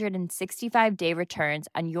 365-day returns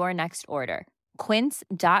on your next order.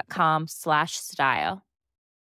 Quince.com/style.